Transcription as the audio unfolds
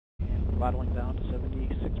throttling down to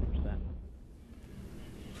 76%.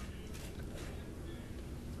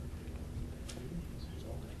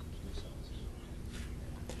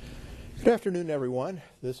 Good afternoon, everyone.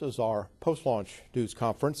 This is our post-launch news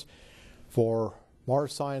conference for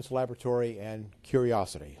Mars Science Laboratory and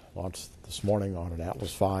Curiosity, launched this morning on an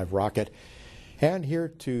Atlas V rocket. And here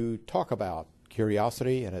to talk about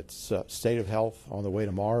Curiosity and its state of health on the way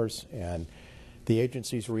to Mars and the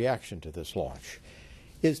agency's reaction to this launch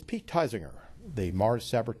is Pete Teisinger, the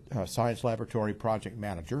Mars Science Laboratory project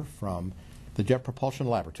manager from the Jet Propulsion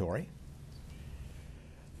Laboratory,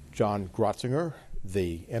 John Grotzinger,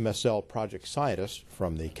 the MSL project scientist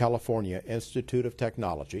from the California Institute of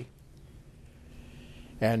Technology,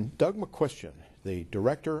 and Doug McQuestion, the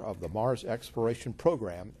director of the Mars Exploration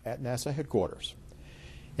Program at NASA headquarters.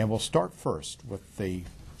 And we'll start first with the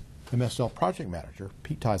MSL project manager,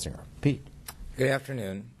 Pete Teisinger. Pete. Good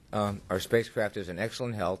afternoon. Our spacecraft is in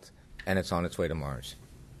excellent health, and it's on its way to Mars.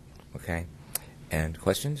 Okay? And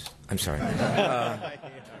questions? I'm sorry.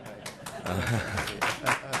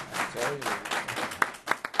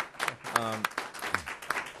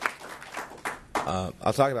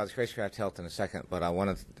 I'll talk about spacecraft health in a second, but I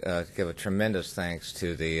want to give a tremendous thanks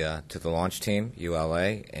to the launch team,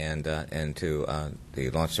 ULA, and to the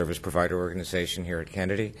Launch Service Provider Organization here at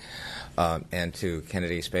Kennedy, and to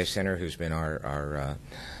Kennedy Space Center, who's been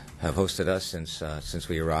have hosted us since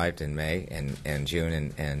we arrived in May and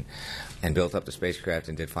June, and built up the spacecraft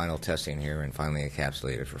and did final testing here and finally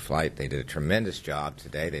encapsulated for flight. They did a tremendous job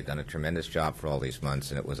today. They've done a tremendous job for all these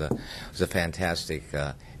months, and it was a fantastic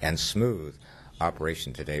and smooth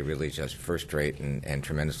operation today, really just first-rate and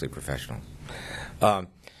tremendously professional.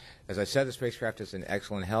 As I said, the spacecraft is in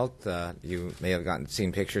excellent health. You may have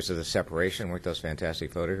seen pictures of the separation, weren't those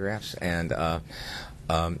fantastic photographs? And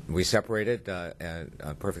we separated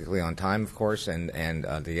perfectly on time, of course, and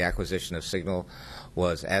the acquisition of signal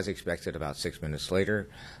was as expected about 6 minutes later,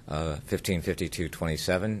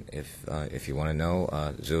 15:52:27, if you want to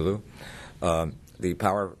know, Zulu. The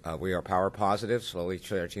power, we are power positive, slowly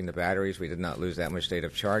charging the batteries. We did not lose that much state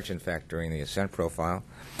of charge, in fact, during the ascent profile.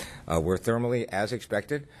 We're thermally as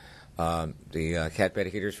expected. The cat bed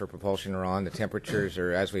heaters for propulsion are on. The temperatures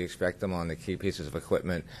are as we expect them on the key pieces of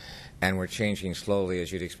equipment, and we're changing slowly,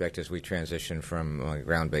 as you'd expect, as we transition from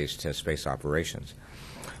ground-based to space operations.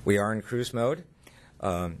 We are in cruise mode.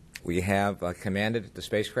 We have commanded the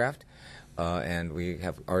spacecraft. And we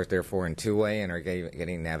are therefore in two-way and are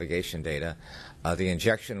getting navigation data. The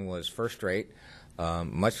injection was first-rate,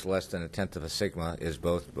 much less than 1/10 of a sigma is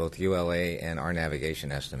both ULA and our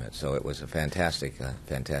navigation estimate. So it was a fantastic,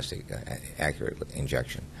 accurate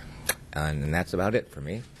injection. And that's about it for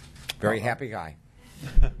me. Very happy guy.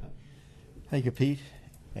 Thank you, Pete.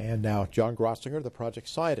 And now John Grotzinger, the project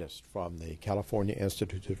scientist from the California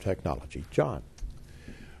Institute of Technology. John.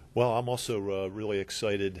 Well, I'm also really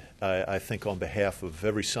excited, I think, on behalf of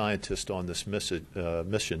every scientist on this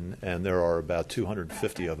mission, and there are about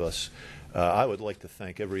 250 of us. I would like to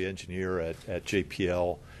thank every engineer at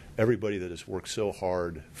JPL, everybody that has worked so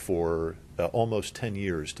hard for almost 10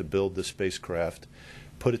 years to build this spacecraft,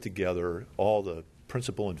 put it together, all the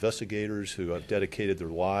principal investigators who have dedicated their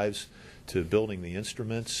lives to building the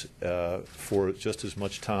instruments for just as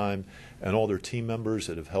much time, and all their team members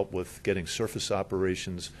that have helped with getting surface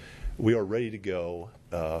operations. We are ready to go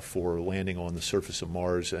for landing on the surface of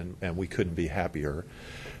Mars, and we couldn't be happier.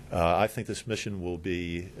 I think this mission will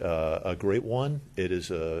be a great one. It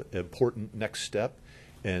is an important next step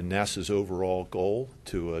in NASA's overall goal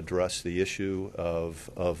to address the issue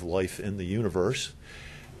of life in the universe.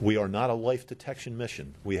 We are not a life detection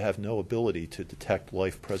mission. We have no ability to detect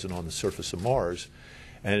life present on the surface of Mars,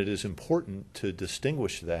 and it is important to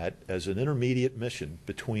distinguish that as an intermediate mission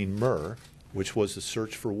between MER, which was the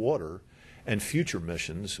search for water, and future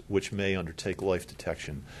missions which may undertake life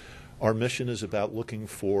detection. Our mission is about looking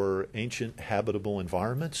for ancient habitable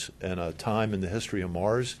environments and a time in the history of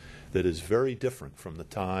Mars that is very different from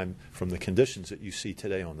the conditions that you see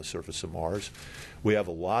today on the surface of Mars. We have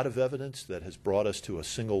a lot of evidence that has brought us to a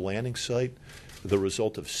single landing site, the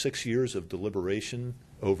result of 6 years of deliberation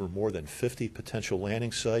over more than 50 potential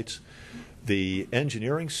landing sites. The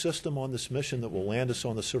engineering system on this mission that will land us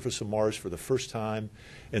on the surface of Mars for the first time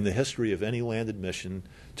in the history of any landed mission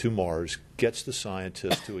to Mars gets the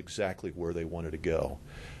scientists to exactly where they wanted to go.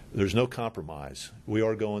 There's no compromise. We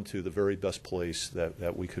are going to the very best place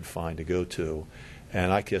that we could find to go to,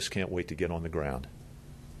 and I just can't wait to get on the ground.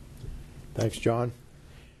 Thanks, John.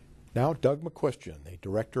 Now, Doug McQuestion, the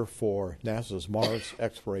director for NASA's Mars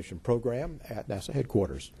Exploration Program at NASA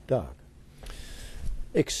headquarters. Doug.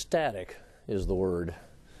 Ecstatic is the word.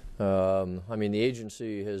 I mean, the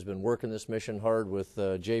agency has been working this mission hard with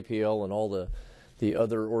JPL and all the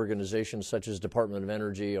other organizations such as Department of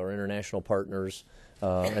Energy, our international partners,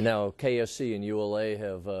 and now KSC and ULA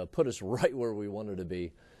have put us right where we wanted to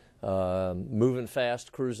be. Moving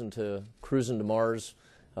fast, cruising to Mars,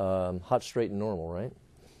 hot, straight, and normal, right?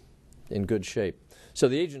 In good shape. So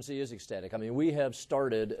the agency is ecstatic. I mean, we have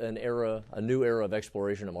started a new era of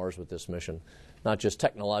exploration at Mars with this mission, not just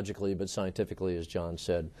technologically, but scientifically, as John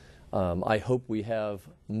said. I hope we have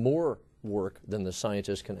more work than the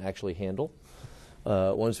scientists can actually handle.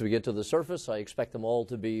 Once we get to the surface, I expect them all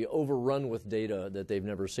to be overrun with data that they've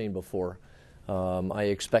never seen before. I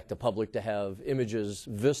expect the public to have images,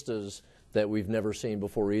 vistas that we've never seen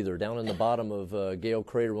before either. Down in the bottom of Gale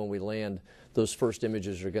Crater when we land, those first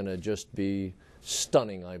images are going to just be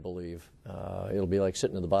stunning, I believe. It'll be like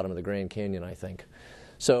sitting at the bottom of the Grand Canyon, I think.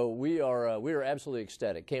 So we are absolutely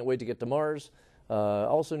ecstatic. Can't wait to get to Mars.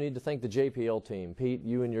 Also need to thank the JPL team. Pete,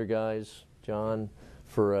 you and your guys, John,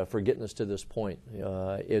 for getting us to this point.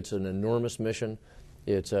 It's an enormous mission.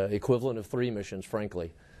 It's equivalent of 3 missions,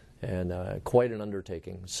 frankly, and quite an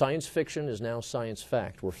undertaking. Science fiction is now science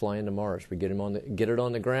fact. We're flying to Mars. We get it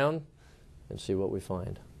on the ground and see what we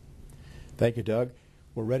find. Thank you, Doug.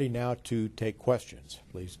 We're ready now to take questions.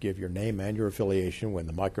 Please give your name and your affiliation when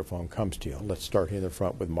the microphone comes to you. Let's start here in the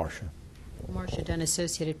front with Marcia. Marcia Dunn,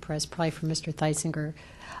 Associated Press, probably for Mr. Theisinger.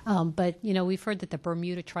 But, you know, we've heard that the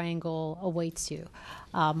Bermuda Triangle awaits you.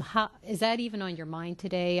 Is that even on your mind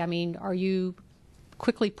today? I mean, are you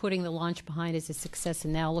quickly putting the launch behind as a success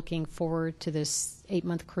and now looking forward to this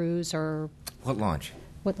 8-month cruise? Or What launch?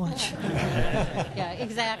 What launch? Yeah,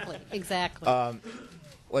 exactly.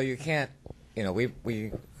 Well, you can't. You know,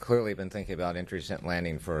 we clearly been thinking about intercent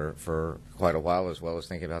landing for quite a while, as well as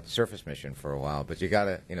thinking about the surface mission for a while. But you got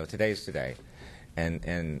to, you know, today's today,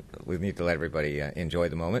 and we need to let everybody enjoy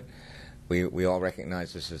the moment. We all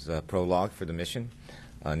recognize this is a prologue for the mission,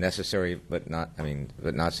 necessary but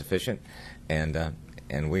not sufficient,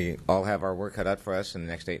 and we all have our work cut out for us in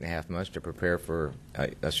the next 8.5 months to prepare for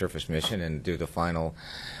a surface mission and do the final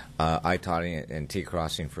I-totting and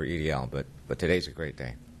T-crossing for EDL. But today's a great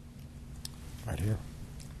day. Right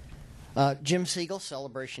here. Jim Siegel,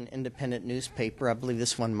 Celebration Independent Newspaper. I believe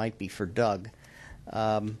this one might be for Doug.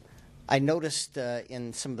 I noticed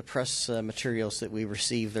in some of the press materials that we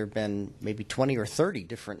received there have been maybe 20 or 30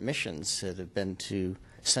 different missions that have been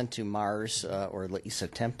sent to Mars, or at least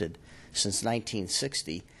attempted, since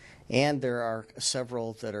 1960. And there are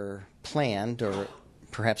several that are planned, or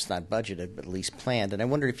perhaps not budgeted, but at least planned. And I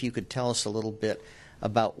wondered if you could tell us a little bit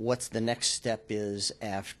about what the next step is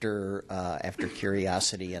after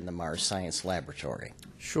Curiosity and the Mars Science Laboratory.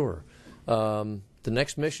 Sure. The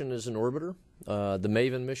next mission is an orbiter, the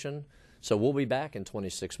MAVEN mission. So we'll be back in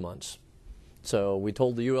 26 months. So we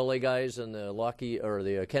told the ULA guys and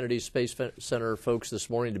the Kennedy Space Center folks this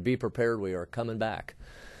morning to be prepared. We are coming back.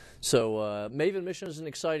 So MAVEN mission is an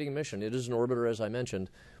exciting mission. It is an orbiter, as I mentioned,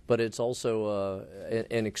 but it's also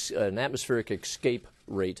an atmospheric escape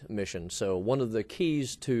rate mission. So one of the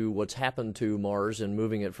keys to what's happened to Mars and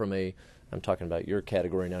moving it from I'm talking about your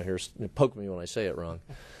category now here, poke me when I say it wrong,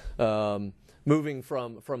 moving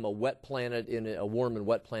from a wet planet, a warm and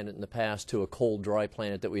wet planet in the past, to a cold, dry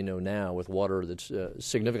planet that we know now with water that's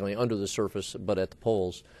significantly under the surface but at the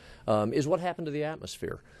poles, is what happened to the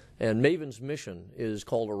atmosphere. And MAVEN's mission is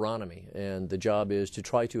called Aeronomy, and the job is to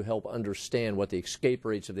try to help understand what the escape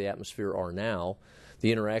rates of the atmosphere are now,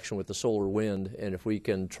 the interaction with the solar wind, and if we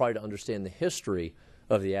can try to understand the history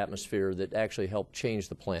of the atmosphere that actually helped change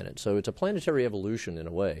the planet. So it's a planetary evolution, in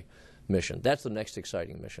a way, mission. That's the next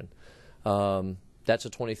exciting mission. That's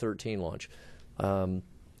a 2013 launch.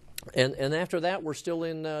 And after that, we're still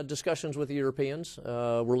in discussions with the Europeans.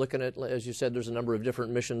 We're looking at, as you said, there's a number of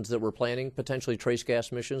different missions that we're planning, potentially trace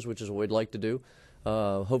gas missions, which is what we'd like to do.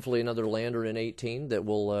 Hopefully another lander in 2018 that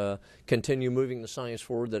will continue moving the science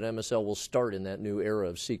forward, that MSL will start in that new era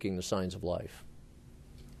of seeking the signs of life.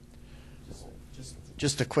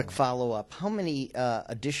 Just a quick follow-up. How many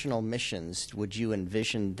additional missions would you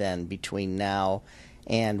envision then between now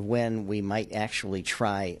and when we might actually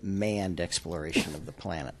try manned exploration of the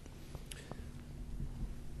planet?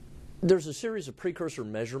 There's a series of precursor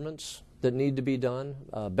measurements that need to be done,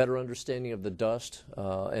 better understanding of the dust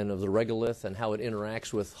and of the regolith and how it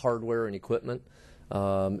interacts with hardware and equipment,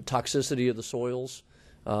 toxicity of the soils,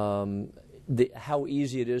 how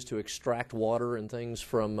easy it is to extract water and things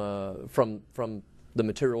from the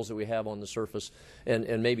materials that we have on the surface,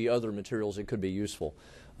 and maybe other materials that could be useful.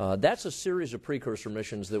 That's a series of precursor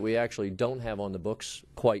missions that we actually don't have on the books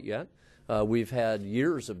quite yet. We've had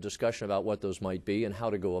years of discussion about what those might be and how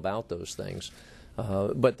to go about those things.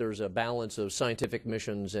 But there's a balance of scientific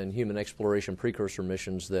missions and human exploration precursor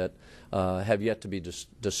missions that have yet to be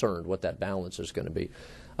discerned what that balance is going to be.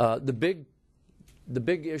 The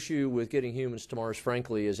big issue with getting humans to Mars,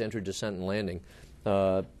 frankly, is entry, descent, and landing.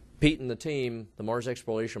 Pete and the team, the Mars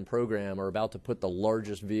Exploration Program, are about to put the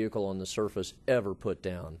largest vehicle on the surface ever put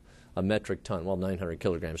down, a metric ton, well, 900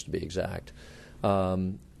 kilograms to be exact.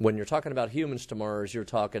 When you're talking about humans to Mars, you're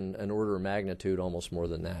talking an order of magnitude almost more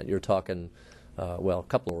than that. You're talking, well, a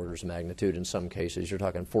couple of orders of magnitude in some cases. You're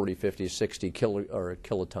talking 40, 50, 60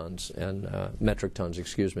 kilotons and metric tons,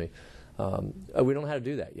 excuse me. We don't know how to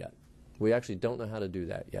do that yet. We actually don't know how to do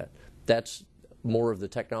that yet. That's more of the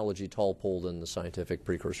technology tall pole than the scientific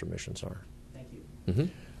precursor missions are. Thank you.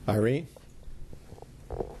 Mm-hmm. Irene?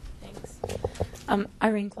 Thanks.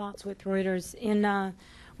 Irene Klotz with Reuters. In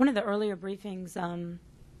one of the earlier briefings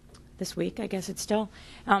this week, I guess it's still,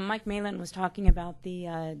 Mike Malin was talking about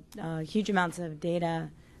the huge amounts of data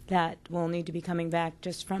that will need to be coming back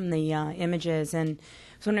just from the images. And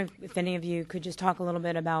I was wondering if any of you could just talk a little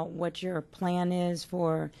bit about what your plan is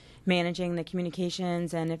for managing the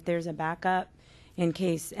communications and if there's a backup in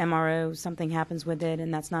case MRO, something happens with it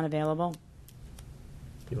and that's not available.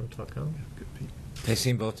 You want to talk, Alan? They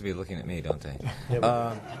seem both to be looking at me, don't they?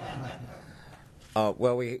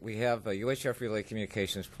 Well, we have a UHF relay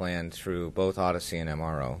communications plan through both Odyssey and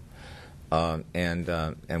MRO.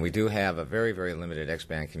 And we do have a very, very limited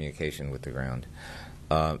X-band communication with the ground.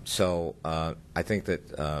 So I think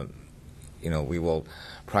that, we will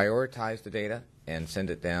prioritize the data and send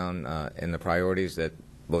it down in the priorities that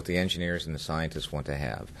both the engineers and the scientists want to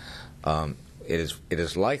have. It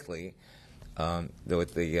is likely that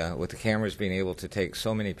with the cameras being able to take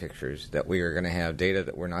so many pictures that we are going to have data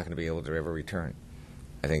that we're not going to be able to ever return.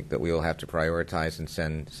 I think that we will have to prioritize and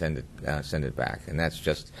send it back, and that's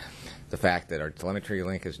just the fact that our telemetry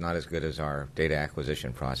link is not as good as our data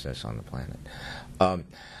acquisition process on the planet.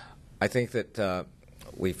 I think that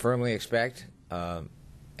we firmly expect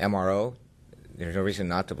MRO. There's no reason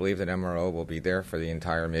not to believe that MRO will be there for the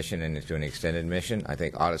entire mission and into an extended mission. I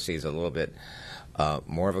think Odyssey is a little bit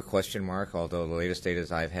more of a question mark, although the latest data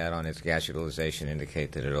I've had on its gas utilization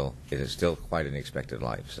indicate that it is still quite an expected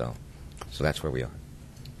life. So that's where we are.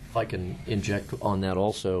 If I can inject on that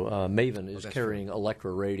also, Maven is carrying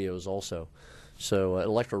Electra radios also. So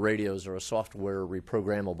Electra radios are a software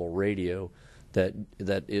reprogrammable radio that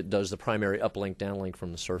it does the primary uplink downlink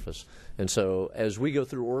from the surface. And so as we go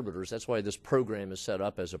through orbiters, that's why this program is set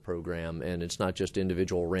up as a program, and it's not just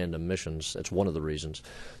individual random missions. That's one of the reasons.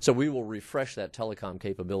 So we will refresh that telecom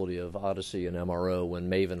capability of Odyssey and MRO when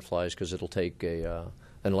Maven flies, because it'll take an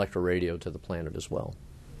Electra radio to the planet as well.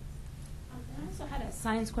 I also had a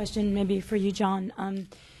science question, maybe for you, John.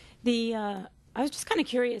 I was just kind of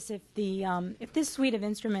curious if this suite of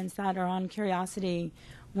instruments that are on Curiosity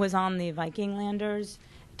was on the Viking landers.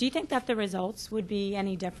 Do you think that the results would be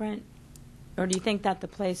any different, or do you think that the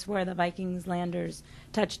place where the Vikings landers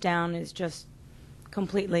touched down is just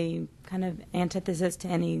completely kind of antithesis to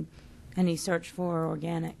any search for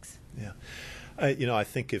organics? Yeah. I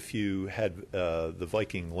think if you had the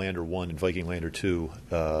Viking Lander 1 and Viking Lander 2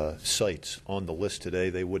 sites on the list today,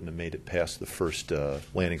 they wouldn't have made it past the first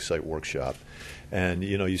landing site workshop. And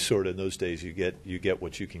you sort of in those days you get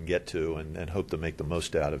what you can get to and hope to make the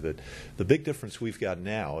most out of it. The big difference we've got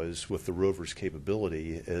now is with the rover's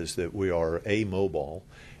capability is that we are A, mobile,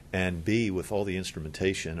 and B, with all the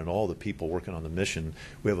instrumentation and all the people working on the mission,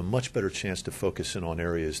 we have a much better chance to focus in on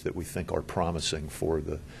areas that we think are promising for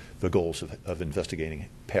the goals of investigating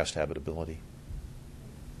past habitability.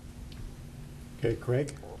 Okay,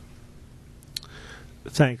 Craig?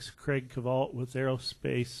 Thanks. Craig Cavalt with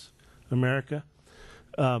Aerospace America.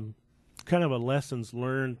 Kind of a lessons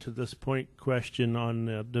learned to this point question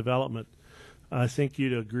on development. I think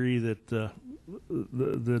you'd agree that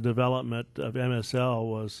the development of MSL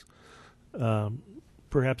was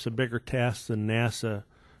perhaps a bigger task than NASA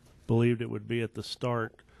believed it would be at the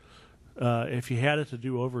start. If you had it to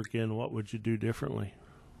do over again, what would you do differently?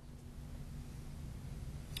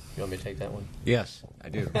 You want me to take that one? Yes, I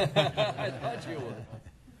do. I thought you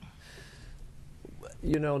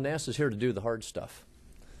would. NASA's here to do the hard stuff.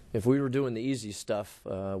 If we were doing the easy stuff,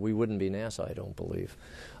 we wouldn't be NASA, I don't believe.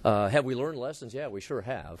 Have we learned lessons? Yeah, we sure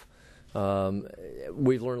have.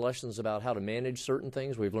 We've learned lessons about how to manage certain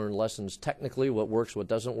things. We've learned lessons technically, what works, what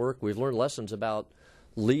doesn't work. We've learned lessons about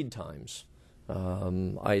lead times.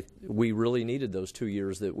 We really needed those 2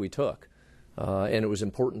 years that we took. And it was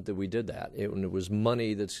important that we did that. It was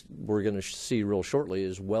money that we're going to see real shortly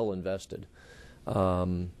is well invested.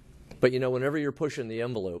 But whenever you're pushing the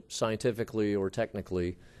envelope, scientifically or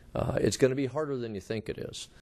technically, it's going to be harder than you think it is.